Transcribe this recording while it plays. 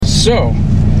So,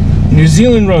 New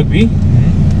Zealand rugby,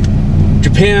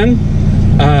 Japan,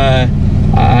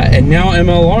 and now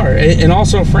MLR, and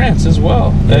also France as well.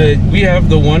 We have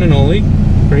the one and only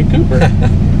Ray Cooper.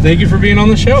 Thank you for being on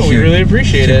the show. We really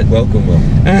appreciate it. Welcome.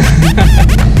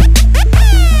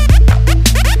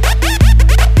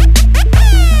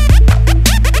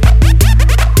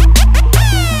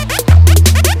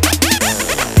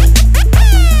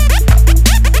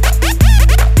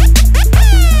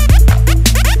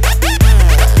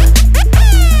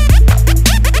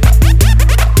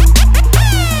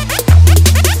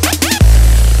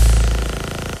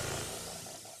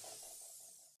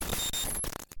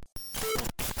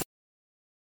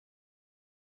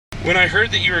 When I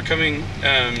heard that you were coming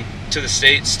to the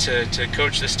States to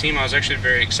coach this team, I was actually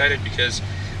very excited because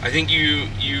I think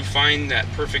you find that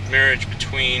perfect marriage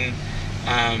between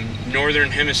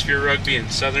Northern Hemisphere rugby and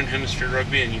Southern Hemisphere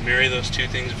rugby, and you marry those two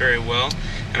things very well.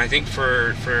 And I think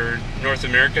for North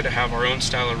America to have our own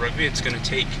style of rugby, it's going to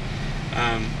take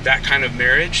that kind of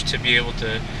marriage to be able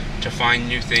to find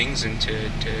new things and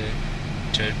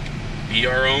to be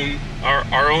our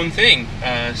own thing.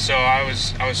 So I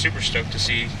was super stoked to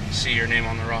see your name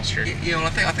on the roster. Yeah, well,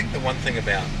 I think the one thing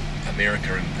about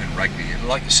America and rugby, and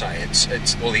like you say,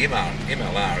 it's well, the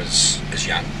MLR is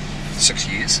young, 6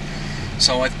 years.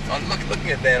 So I'm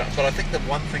looking at that, but I think the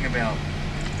one thing about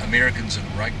Americans and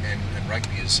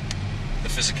rugby is the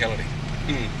physicality.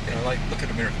 You know, like look at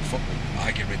American football,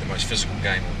 arguably the most physical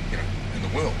game in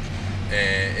the world.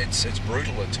 It's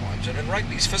brutal at times, and in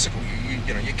rugby it's physical.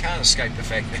 You can't escape the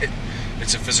fact that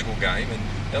it's a physical game. And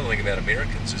the other thing about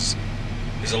Americans is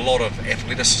there's a lot of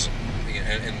athleticism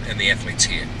in the athletes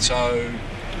here. So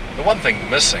the one thing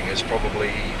missing is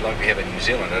probably like we have in New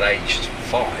Zealand at age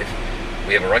 5,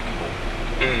 we have a rugby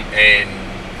ball, and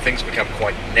things become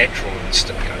quite natural and there's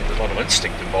a lot of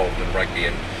instinct involved in rugby,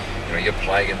 and you're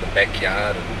playing in the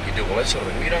backyard and you do all that sort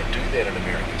of thing. We don't do that in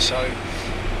America, so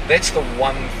that's the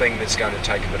one thing that's going to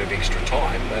take a bit of extra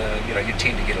time. You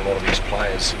tend to get a lot of these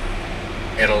players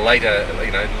at a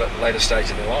later stage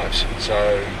in their lives.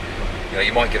 So,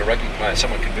 you might get a rugby player,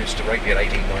 someone converts to rugby at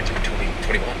 18, 19, 20,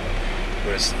 21.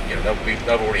 Whereas,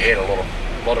 they've already had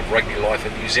a lot of rugby life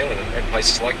in New Zealand and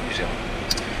places like New Zealand.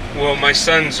 Well, my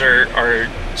sons are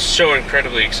so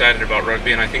incredibly excited about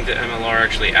rugby, and I think that MLR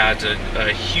actually adds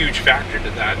a huge factor to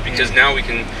that, because now we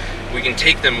can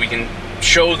take them, we can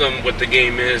show them what the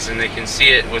game is, and they can see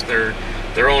it with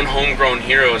their own homegrown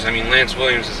heroes. I mean, Lance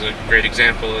Williams is a great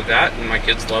example of that, and my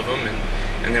kids love him,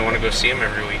 and they want to go see him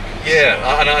every week. Yeah,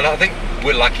 so. And I think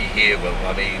we're lucky here, Will.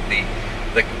 I mean,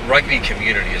 the rugby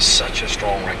community is such a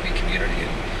strong rugby community,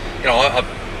 and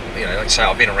like I say,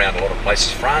 I've been around a lot of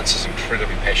places. France is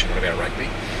incredibly passionate about rugby.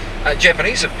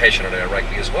 Japanese are passionate about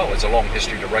rugby as well. There's a long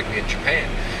history to rugby in Japan,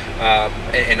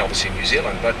 and obviously New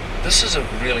Zealand. But this is a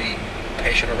really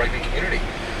passionate rugby community.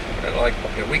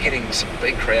 We're getting some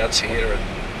big crowds here, and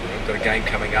we've got a game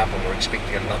coming up, and we're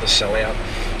expecting another sellout.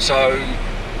 So,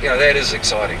 that is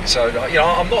exciting. So,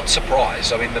 I'm not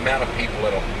surprised. I mean, the amount of people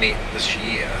that I've met this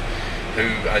year who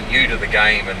are new to the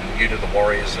game and new to the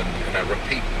Warriors, and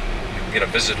repeat,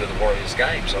 visit to the Warriors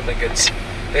games. I think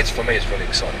that's for me, it's really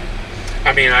exciting.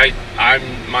 I mean, I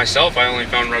myself only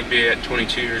found rugby at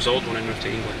 22 years old when I moved to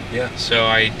England. Yeah. So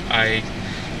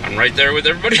I'm right there with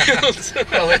everybody else.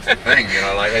 Well, that's the thing,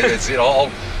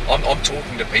 I'm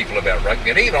talking to people about rugby,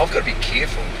 and even I've got to be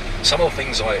careful some of the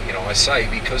things I say,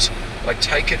 because I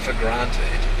take it for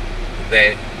granted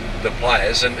that the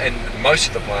players, and most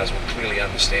of the players will clearly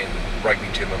understand the rugby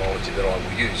terminology that I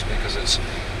will use, because it's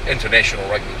international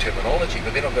rugby terminology.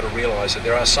 But then I've got to realise that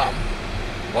there are some,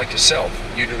 like yourself,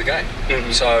 new to the game.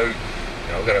 So,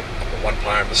 I've got one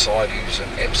player on the side who's an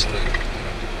absolute,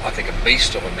 I think, a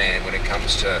beast of a man when it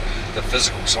comes to the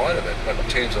physical side of it. But in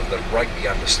terms of the rugby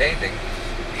understanding,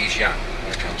 he's young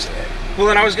when it comes to that. Well,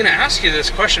 and I was going to ask you this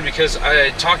question because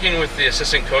talking with the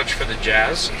assistant coach for the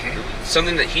Jazz,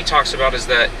 something that he talks about is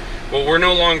that, well, we're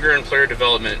no longer in player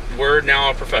development. We're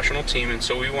now a professional team, and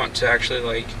so we want to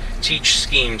actually teach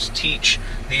schemes, teach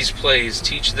these plays,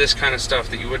 teach this kind of stuff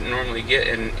that you wouldn't normally get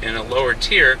in a lower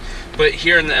tier. But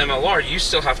here in the MLR, you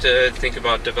still have to think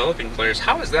about developing players.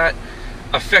 How has that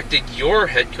affected your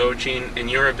head coaching and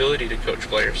your ability to coach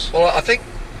players? Well, I think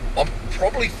I'm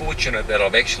probably fortunate that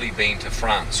I've actually been to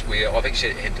France, where I've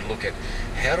actually had to look at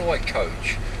how do I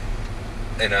coach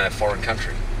in a foreign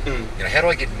country. How do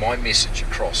I get my message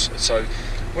across? So,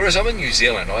 whereas I'm in New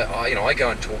Zealand, I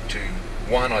go and talk to,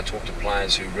 one, I talk to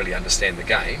players who really understand the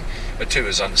game, but two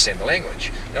is understand the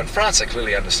language. Now in France, they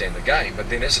clearly understand the game, but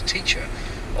then as a teacher,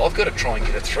 I've got to try and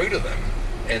get it through to them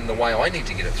in the way I need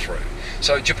to get it through.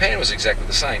 So Japan was exactly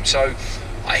the same. So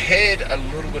I had a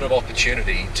little bit of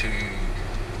opportunity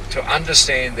to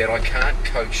understand that I can't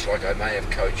coach like I may have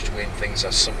coached when things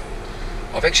are simple.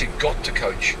 I've actually got to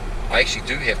coach. I actually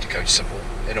do have to coach simple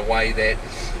in a way that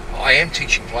I am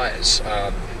teaching players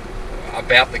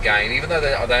about the game, even though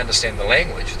they understand the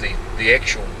language, the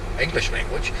actual English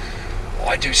language.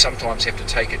 I do sometimes have to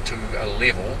take it to a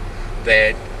level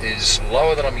that is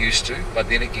lower than I'm used to, but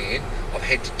then again, I've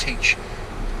had to teach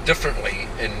differently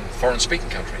in foreign speaking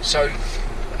countries. So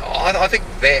I think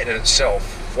that in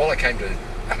itself, while I came to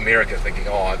America thinking,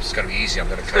 oh, it's going to be easy, I'm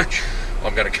going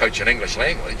to coach an English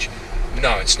language.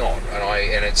 No, it's not.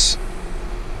 And it's,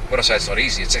 when I say it's not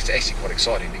easy, it's actually quite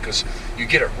exciting because you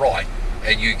get it right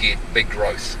and you get big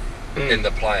growth in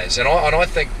the players. And I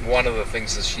think one of the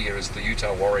things this year is the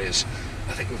Utah Warriors,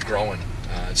 I think we've grown.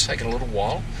 It's taken a little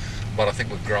while, but I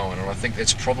think we've grown. And I think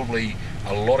that's probably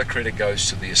a lot of credit goes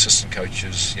to the assistant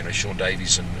coaches, Sean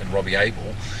Davies and Robbie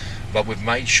Abel. But we've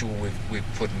made sure we've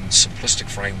put in simplistic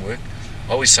framework.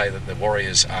 I always say that the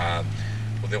Warriors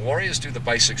do the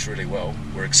basics really well.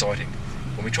 We're exciting.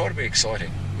 When we try to be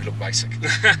exciting, we look basic. And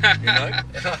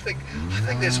I think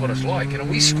that's what it's like.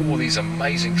 We score these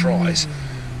amazing tries,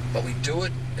 but we do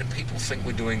it, and people think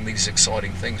we're doing these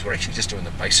exciting things. We're actually just doing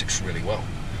the basics really well.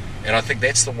 And I think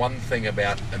that's the one thing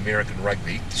about American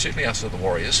rugby, certainly us at the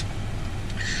Warriors.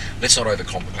 Let's not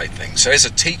overcomplicate things. So as a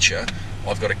teacher,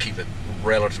 I've got to keep it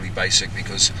relatively basic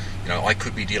because I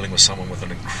could be dealing with someone with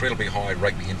an incredibly high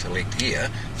rugby intellect here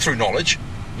through knowledge.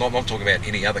 Not talking about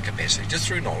any other capacity, just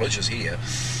through knowledge is here,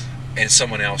 and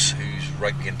someone else whose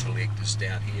rugby intellect is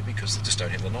down here because they just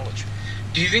don't have the knowledge.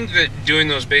 Do you think that doing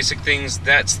those basic things,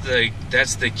 that's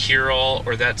the cure-all,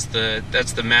 or that's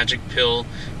the magic pill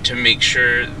to make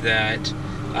sure that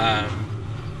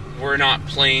we're not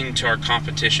playing to our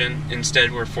competition?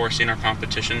 Instead, we're forcing our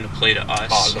competition to play to us.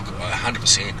 Oh, look,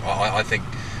 100%. I think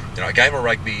a game of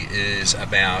rugby is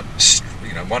about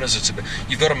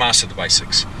you've got to master the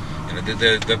basics.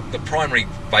 The primary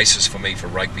basis for me for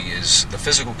rugby is the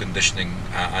physical conditioning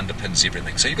underpins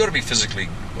everything. So you've got to be physically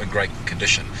in great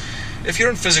condition. If you're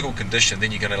in physical condition,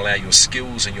 then you're going to allow your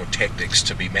skills and your tactics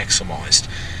to be maximised.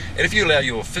 And if you allow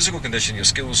your physical condition, your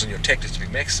skills and your tactics to be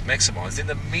maximised, then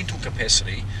the mental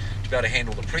capacity to be able to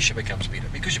handle the pressure becomes better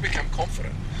because you become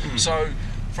confident. So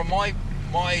from my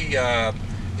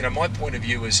point of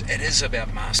view is it is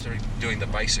about mastering, doing the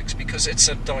basics, because it's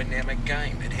a dynamic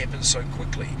game. It happens so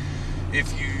quickly.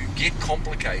 If you get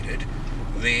complicated,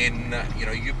 then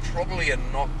you probably are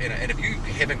not. And if you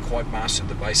haven't quite mastered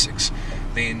the basics,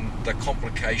 then the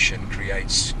complication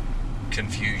creates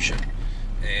confusion.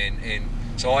 And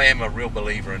so I am a real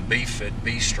believer in be fit,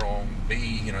 be strong,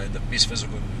 be in the best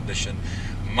physical condition,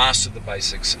 master the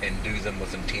basics, and do them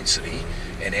with intensity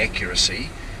and accuracy.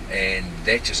 And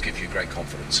that just gives you great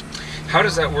confidence. How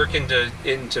does that work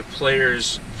into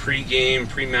players' pre-game,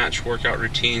 pre-match workout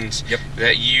routines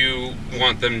that you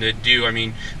want them to do? I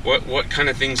mean, what kind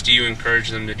of things do you encourage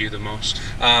them to do the most?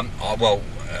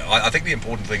 I think the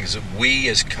important thing is that we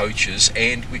as coaches,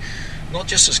 and we not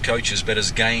just as coaches, but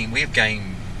as we have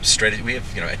game strategy. We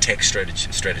have attack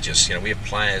strategists. We have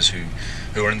players who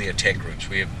are in the attack groups.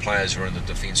 We have players who are in the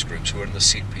defence groups, who are in the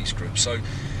set piece groups. So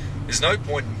there's no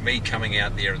point in me coming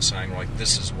out there and saying, right,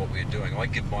 this is what we're doing. I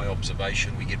give my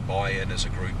observation, we get buy-in as a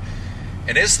group.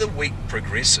 And as the week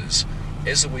progresses,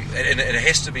 and it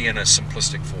has to be in a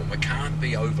simplistic form, it can't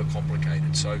be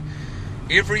overcomplicated. So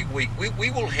every week, we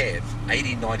will have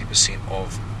 80-90%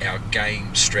 of our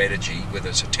game strategy, whether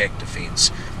it's attack,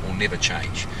 defence, will never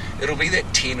change. It'll be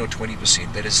that 10 or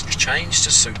 20% that has changed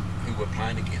to suit who we're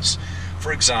playing against.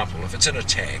 For example, if it's an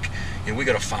attack, we've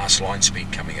got a fast line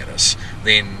speed coming at us,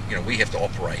 then we have to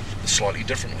operate slightly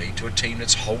differently to a team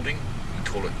that's holding, we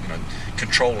call it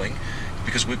controlling,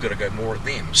 because we've got to go more at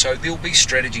them. So there'll be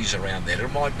strategies around that.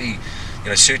 It might be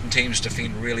certain teams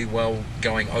defend really well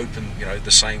going open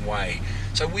the same way.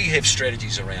 So we have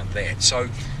strategies around that. So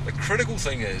the critical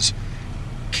thing is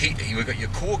you've got your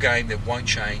core game that won't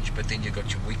change, but then you've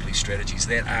got your weekly strategies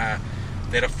that are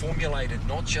formulated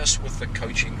not just with the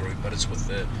coaching group, but it's with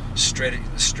the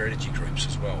strategy groups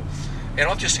as well. And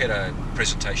I've just had a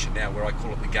presentation now where I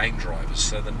call it the game drivers.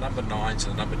 So the number 9s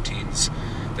and the number 10s,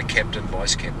 the captain,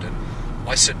 vice captain,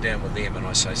 I sit down with them and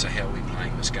I say, so how are we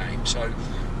playing this game? So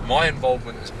my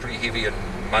involvement is pretty heavy on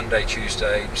Monday,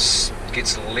 Tuesday,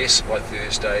 gets less by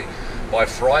Thursday. By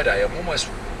Friday,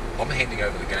 I'm handing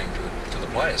over the game to the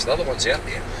players. The other one's out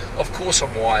there. Of course,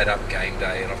 I'm wired up game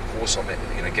day, and of course, I'm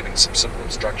giving some simple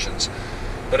instructions.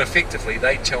 But effectively,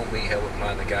 they tell me how we're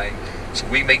playing the game. So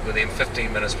we meet with them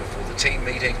 15 minutes before the team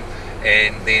meeting,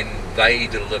 and then they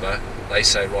deliver. They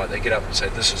say, right, they get up and say,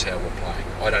 this is how we're playing.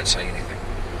 I don't say anything.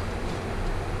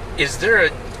 is there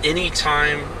any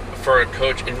time for a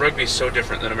coach, and rugby is so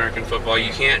different than American football,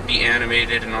 you can't be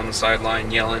animated and on the sideline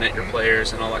yelling at your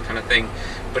players and all that kind of thing,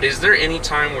 but is there any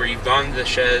time where you've gone to the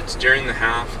sheds during the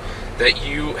half that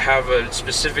you have a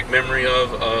specific memory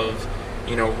of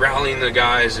rallying the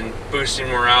guys and boosting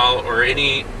morale, or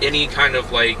any kind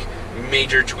of like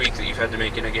major tweak that you've had to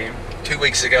make in a game? 2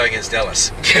 weeks ago against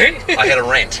Dallas, Okay. I had a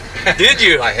rant. Did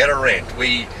you? I had a rant.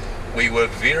 We were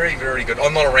very, very good.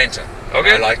 I'm not a ranter.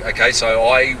 Okay. So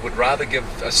I would rather give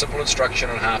a simple instruction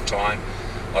at halftime.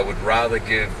 I would rather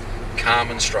give calm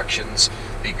instructions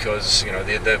because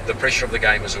the pressure of the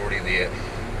game is already there.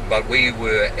 But we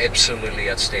were absolutely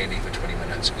outstanding for 20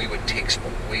 minutes. We were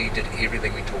textbook. We did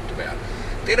everything we talked about.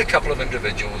 Then a couple of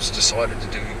individuals decided to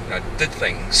did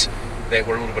things that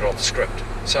were a little bit off script.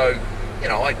 So,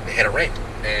 I had a rant.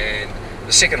 And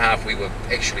the second half we were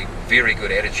actually very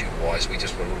good attitude-wise. We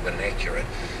just were a little bit inaccurate.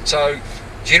 So,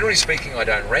 generally speaking, I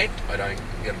don't rant. I don't,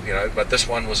 but this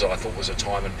one I thought was a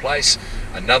time and place.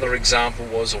 Another example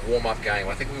was a warm-up game.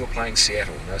 I think we were playing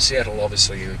Seattle. Now, Seattle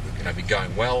obviously, been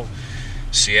going well.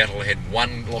 Seattle had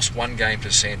lost one game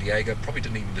to San Diego, probably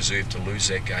didn't even deserve to lose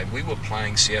that game. We were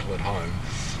playing Seattle at home,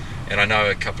 and I know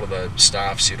a couple of the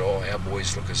staff said, our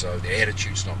boys look as though their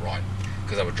attitude's not right,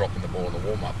 because they were dropping the ball in the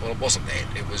warm-up. Well, it wasn't that.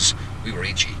 It was, we were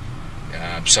edgy.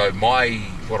 So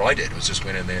what I did was just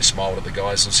went in there, smiled at the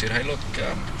guys and said, hey, look,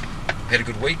 had a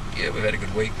good week? Yeah, we've had a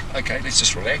good week. Okay, let's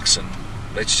just relax and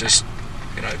let's just,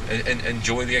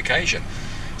 enjoy the occasion.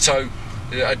 So,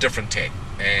 a different tack.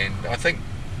 And I think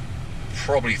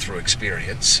probably through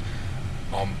experience,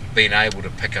 I'm being able to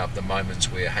pick up the moments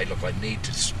where, hey, look, I need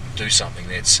to do something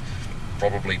that's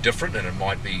probably different and it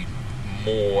might be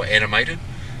more animated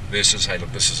versus, hey,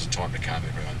 look, this is a time to calm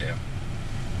everyone down.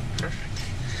 Perfect.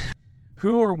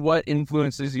 Who or what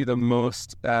influences you the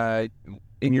most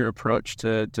in your approach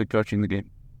to coaching the game?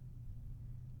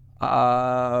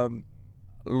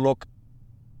 Look,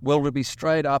 well, to be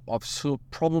straight up, I've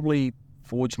probably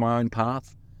forged my own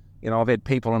path. I've had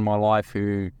people in my life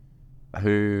who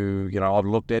I've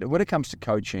looked at. When it comes to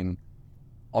coaching,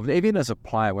 even as a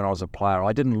player, when I was a player,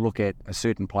 I didn't look at a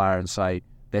certain player and say,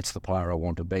 that's the player I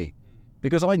want to be.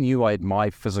 Because I knew I had my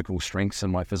physical strengths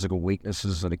and my physical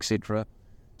weaknesses and etc.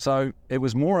 So it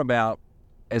was more about,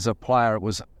 as a player,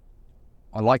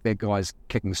 I like that guy's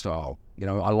kicking style.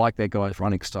 I like that guy's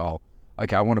running style.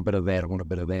 Okay, I want a bit of that, I want a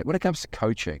bit of that. When it comes to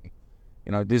coaching,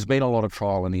 there's been a lot of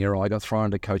trial and error. I got thrown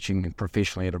into coaching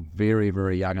professionally at a very,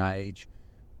 very young age.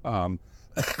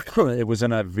 It was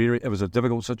a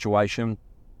difficult situation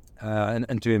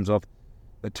in terms of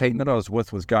the team that I was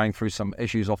with was going through some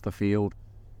issues off the field.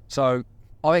 So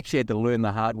I actually had to learn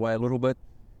the hard way a little bit.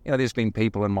 There's been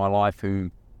people in my life who,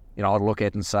 I'd look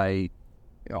at and say,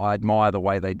 I admire the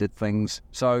way they did things.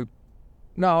 So,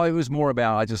 no, it was more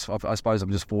about, I suppose I've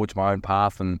just forged my own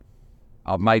path, and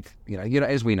I've made,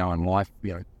 as we know in life,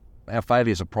 our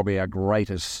failures are probably our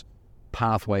greatest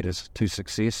pathway to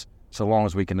success, so long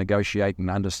as we can negotiate and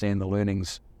understand the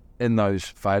learnings in those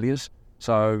failures.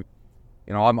 So,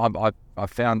 I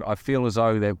feel as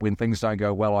though that when things don't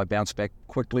go well, I bounce back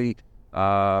quickly.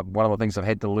 One of the things I've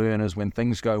had to learn is when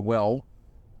things go well,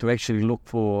 to actually look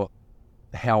for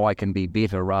how I can be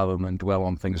better rather than dwell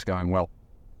on things going well.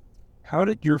 How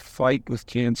did your fight with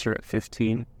cancer at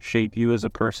 15 shape you as a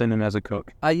person and as a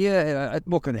cook?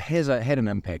 Look, it has had an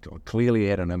impact. It clearly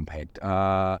had an impact.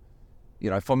 For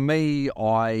me,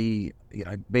 I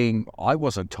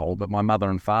wasn't told, but my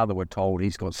mother and father were told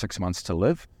he's got 6 months to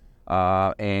live.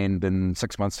 And in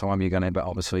 6 months' time, you're going to have,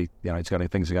 obviously, things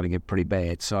are going to get pretty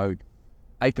bad. So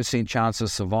 8% chance of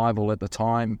survival at the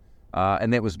time.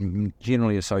 And that was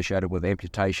generally associated with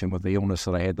amputation, with the illness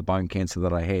that I had, the bone cancer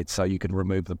that I had, so you could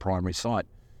remove the primary site.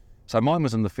 So mine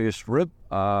was in the first rib.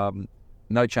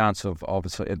 No chance of,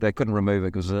 obviously, they couldn't remove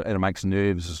it because it makes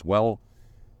nerves as well.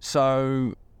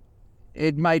 So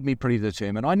it made me pretty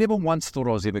determined. I never once thought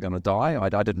I was ever going to die.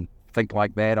 I didn't think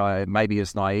like that. Maybe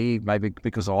it's naive, maybe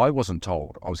because I wasn't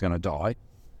told I was going to die,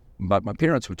 but my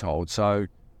parents were told. So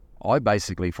I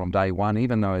basically, from day one,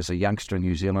 even though as a youngster in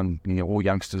New Zealand, all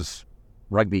youngsters,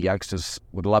 rugby youngsters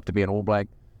would love to be an All Black,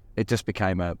 it just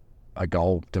became a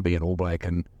goal to be an All Black.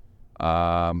 And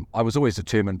I was always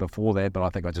determined before that, but I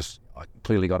think I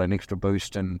clearly got an extra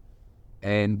boost. And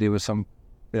there was some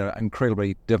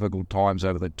incredibly difficult times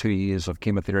over the 2 years of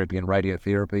chemotherapy and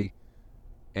radiotherapy.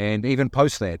 And even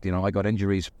post that, I got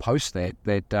injuries post that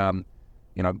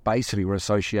basically were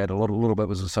associated, a little bit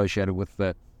was associated with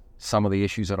some of the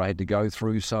issues that I had to go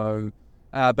through. So,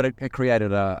 but it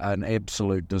created an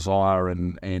absolute desire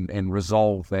and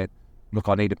resolve that, look,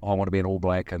 I want to be an All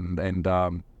Black, and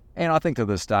And I think to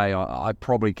this day, I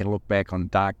probably can look back on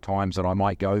dark times that I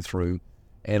might go through,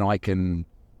 and I can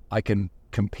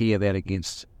compare that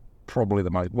against probably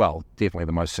definitely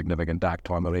the most significant dark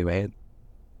time I've ever had.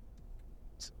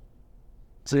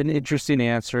 It's an interesting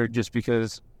answer, just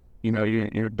because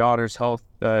your daughter's health,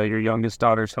 your youngest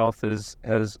daughter's health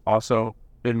has also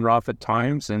been rough at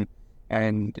times,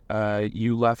 and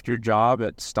you left your job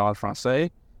at Stade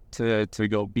Francais to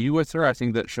go be with her. I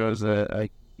think that shows a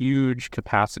huge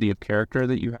capacity of character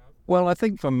that you have. Well, I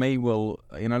think for me,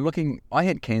 I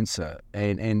had cancer,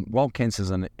 and while cancer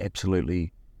is an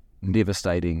absolutely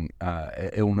devastating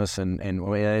illness, and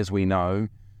as we know,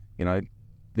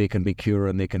 there can be cure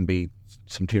and there can be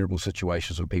some terrible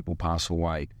situations where people pass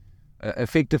away.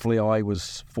 Effectively, I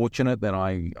was fortunate that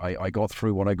I got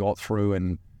through what I got through,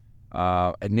 and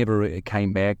it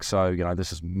came back. So,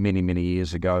 this is many, many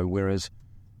years ago, whereas,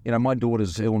 my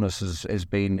daughter's illness has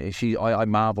been, I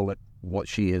marvel at what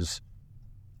she has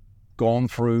gone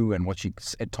through and what she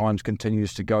at times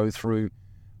continues to go through.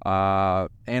 And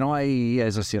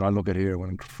as I said, I look at her with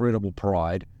incredible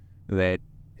pride that,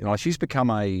 she's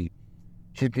become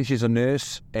she's a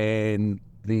nurse, and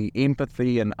the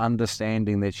empathy and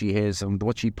understanding that she has and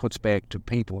what she puts back to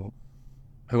people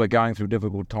who are going through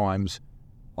difficult times,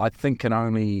 I think can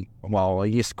only,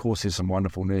 yes, of course there's some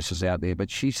wonderful nurses out there, but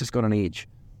she's just got an edge,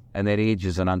 and that edge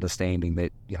is an understanding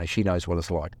that, she knows what it's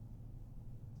like.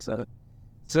 So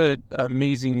it's an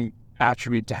amazing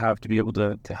attribute to have, to be able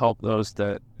to help those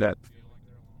that feel like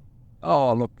they're alone.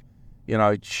 Oh, look,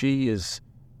 she is,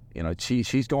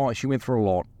 she's gone, she went through a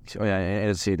lot, as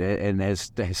I said, and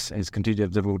has continued to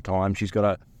have difficult times. She's got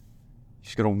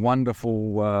a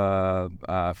wonderful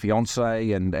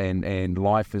fiance, and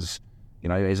life is,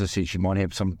 as I said, she might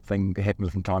have something that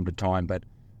happens from time to time, but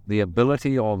the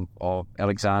ability of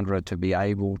Alexandra to be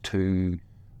able to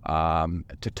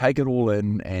take it all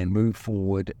in and move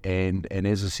forward, and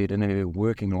as I said, in her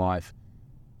working life,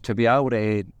 to be able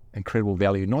to add incredible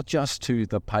value, not just to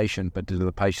the patient, but to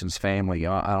the patient's family.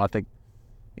 I think,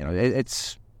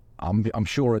 I'm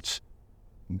sure it's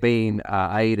been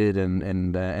aided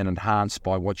and enhanced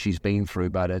by what she's been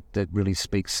through, but it really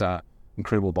speaks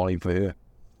incredible volume for her.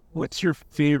 What's your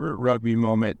favorite rugby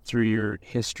moment through your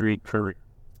history career?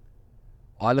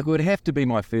 It would have to be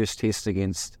my first test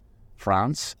against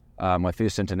France, my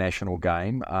first international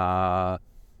game. The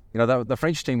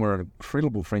French team were an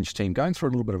incredible French team, going through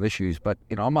a little bit of issues, but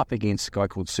I'm up against a guy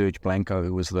called Serge Blanco,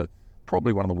 who was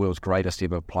probably one of the world's greatest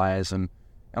ever players, and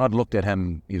I'd looked at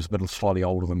him. He was a bit slightly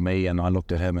older than me, and I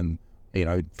looked at him and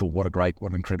thought, what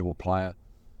an incredible player.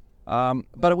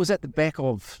 But it was at the back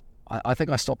of, I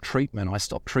think I stopped treatment. I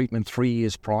stopped treatment 3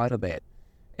 years prior to that,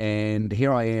 and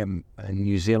here I am in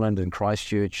New Zealand, in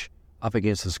Christchurch, up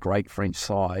against this great French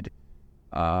side.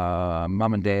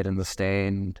 Mum and Dad in the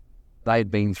stand.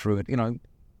 They'd been through it.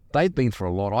 They'd been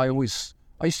through a lot. I used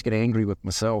to get angry with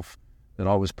myself that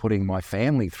I was putting my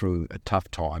family through a tough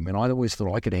time, and I always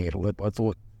thought I could handle it. I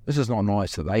thought, this is not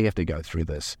nice that they have to go through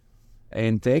this.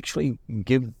 And to actually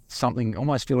give something,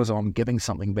 almost feel as though I'm giving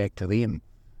something back to them,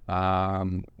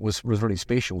 was really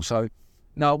special. So,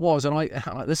 no, it was. And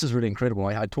this is really incredible.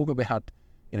 I talk about,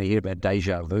 you hear about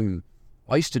deja vu.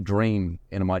 I used to dream,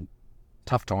 in my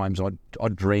tough times,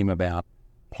 I'd dream about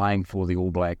playing for the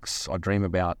All Blacks. I'd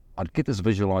get this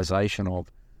visualization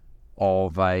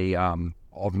of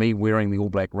me wearing the All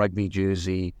Black rugby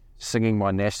jersey, singing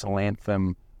my national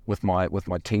anthem with my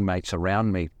teammates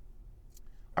around me.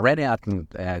 I ran out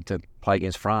to play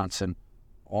against France, and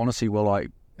honestly,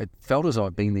 it felt as though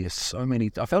I'd been there so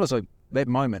many. I felt as though that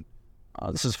moment,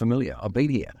 this is familiar. I've been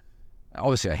here.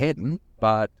 Obviously, I hadn't,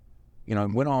 but when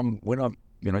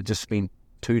I've just spent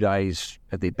 2 days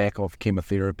at the back of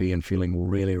chemotherapy and feeling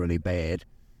really, really bad,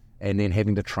 and then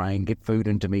having to train, get food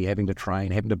into me, having to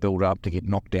train, having to build up to get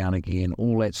knocked down again,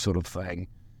 all that sort of thing.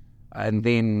 And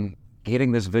then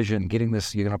getting this vision, getting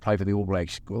this, you're going to play for the All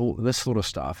Blacks, all this sort of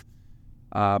stuff.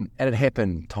 And it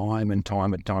happened time and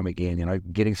time and time again,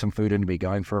 getting some food into me,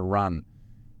 going for a run.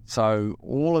 So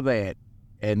all of that,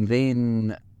 and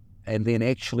then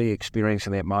actually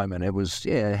experiencing that moment,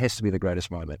 it has to be the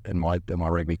greatest moment in my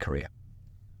rugby career.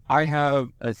 I have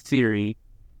a theory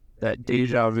that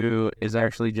deja vu is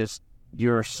actually just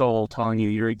your soul telling you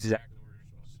you're exactly where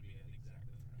you're supposed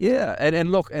to be at. Yeah,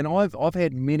 and look, and I've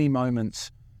had many moments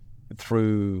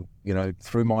through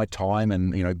my time,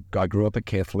 and I grew up a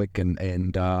Catholic,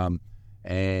 and I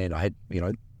had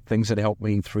things that helped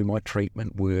me through my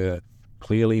treatment were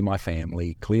clearly my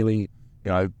family, clearly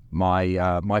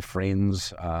my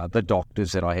friends, the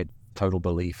doctors that I had total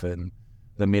belief in,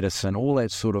 the medicine, all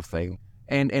that sort of thing.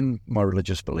 And my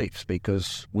religious beliefs,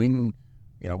 because when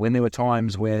when there were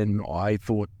times when I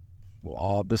thought,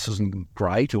 this isn't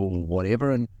great or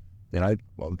whatever, and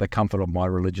the comfort of my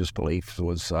religious beliefs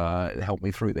was helped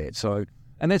me through that. So,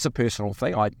 and that's a personal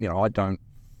thing. I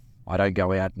don't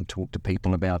go out and talk to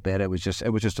people about that. It was just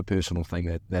a personal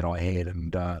thing that I had,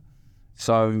 and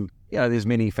so there's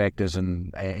many factors,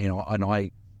 and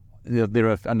there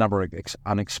are a number of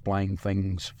unexplained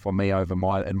things for me in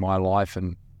my life,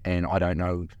 and I don't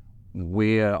know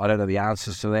the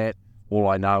answers to that. All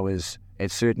I know is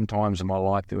at certain times in my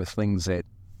life there were things that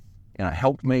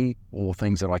helped me, or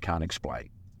things that I can't explain.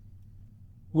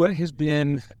 What has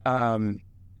been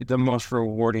the most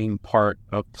rewarding part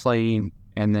of playing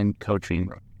and then coaching?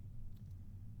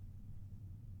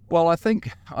 Well, I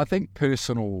think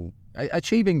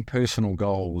achieving personal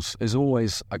goals is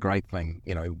always a great thing.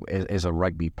 As a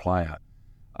rugby player,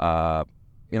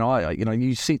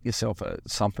 you set yourself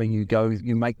something. You go,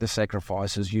 you make the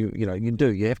sacrifices. You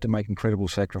have to make incredible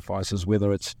sacrifices.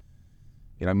 Whether it's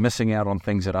missing out on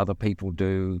things that other people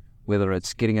do, whether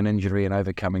it's getting an injury and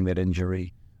overcoming that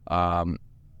injury,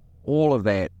 all of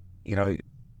that.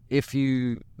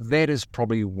 That is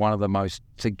probably one of the most,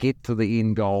 to get to the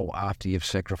end goal after you've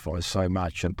sacrificed so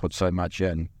much and put so much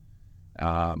in.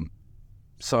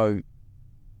 So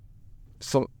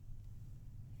what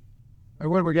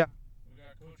do we got? We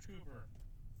got Coach Cooper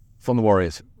from the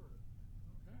Warriors.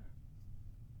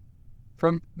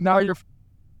 From now, you're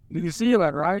New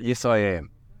Zealand, right? Yes, I am.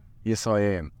 Yeah.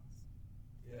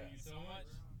 Thank you so much.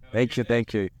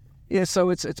 Thank you. Yeah, so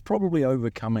it's probably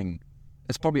overcoming.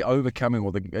 It's probably overcoming,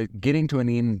 or getting to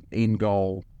an end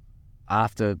goal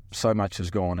after so much has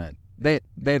gone in.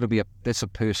 That's a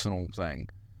personal thing.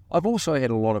 I used to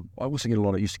get a lot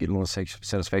of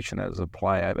satisfaction as a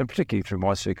player, and particularly through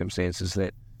my circumstances,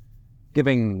 that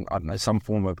giving, some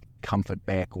form of comfort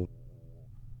back or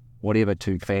whatever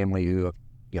to family who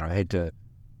had to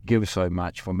give so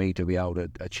much for me to be able to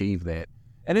achieve that.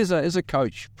 And as a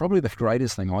coach, probably the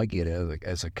greatest thing I get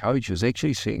as a coach is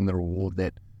actually seeing the reward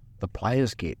that the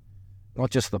players get. Not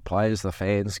just the players, the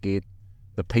fans get,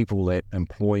 the people that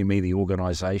employ me, the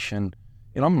organisation.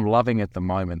 I'm loving at the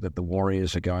moment that the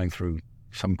Warriors are going through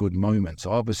some good moments.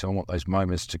 Obviously, I want those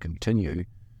moments to continue.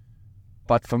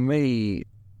 But for me,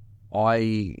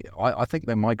 I think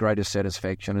that my greatest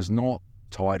satisfaction is not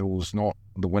titles, not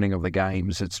the winning of the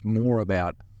games. It's more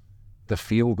about the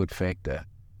feel-good factor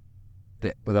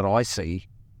that I see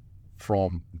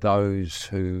from those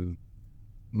who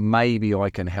maybe I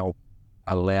can help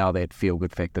allow that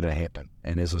feel-good factor to happen.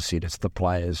 And as I said, it's the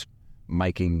players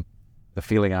making the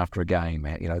feeling after a game,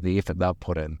 the effort they'll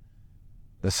put in,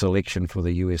 the selection for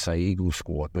the USA Eagles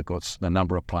squad, because the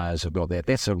number of players have got that.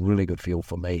 That's a really good feel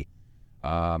for me.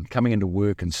 Coming into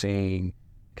work and seeing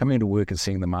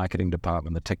the marketing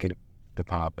department, the ticket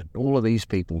department, all of these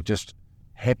people just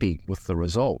happy with the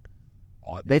result.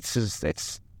 That's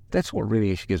what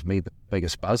really actually gives me the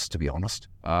biggest buzz, to be honest.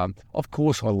 Of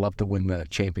course, I love to win the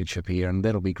championship here, and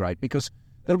that'll be great, because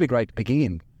that'll be great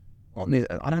again.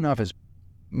 I don't know if it's.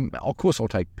 Of course, I'll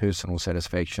take personal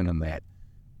satisfaction in that,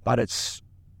 but it's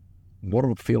what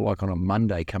it'll feel like on a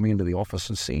Monday coming into the office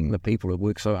and seeing the people who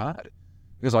work so hard.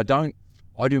 Because I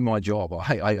do my job.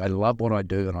 I love what I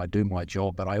do, and I do my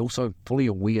job, but I also fully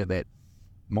aware that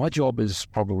my job is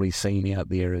probably seen out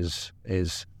there as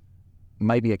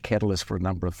maybe a catalyst for a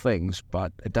number of things,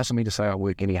 but it doesn't mean to say I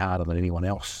work any harder than anyone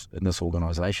else in this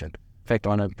organisation. In fact,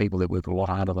 I know people that work a lot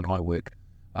harder than I work,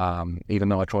 even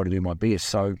though I try to do my best.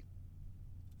 So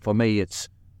for me, it's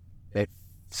that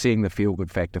seeing the feel-good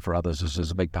factor for others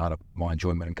is a big part of my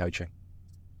enjoyment in coaching.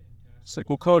 So,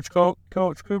 well, Coach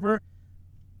Cooper,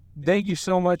 thank you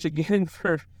so much again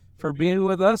for being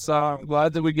with us. I'm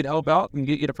glad that we could help out and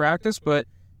get you to practice, but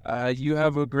you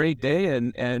have a great day,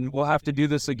 and we'll have to do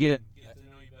this again.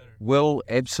 Well,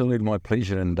 absolutely my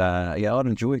pleasure, and I'd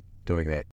enjoy doing that.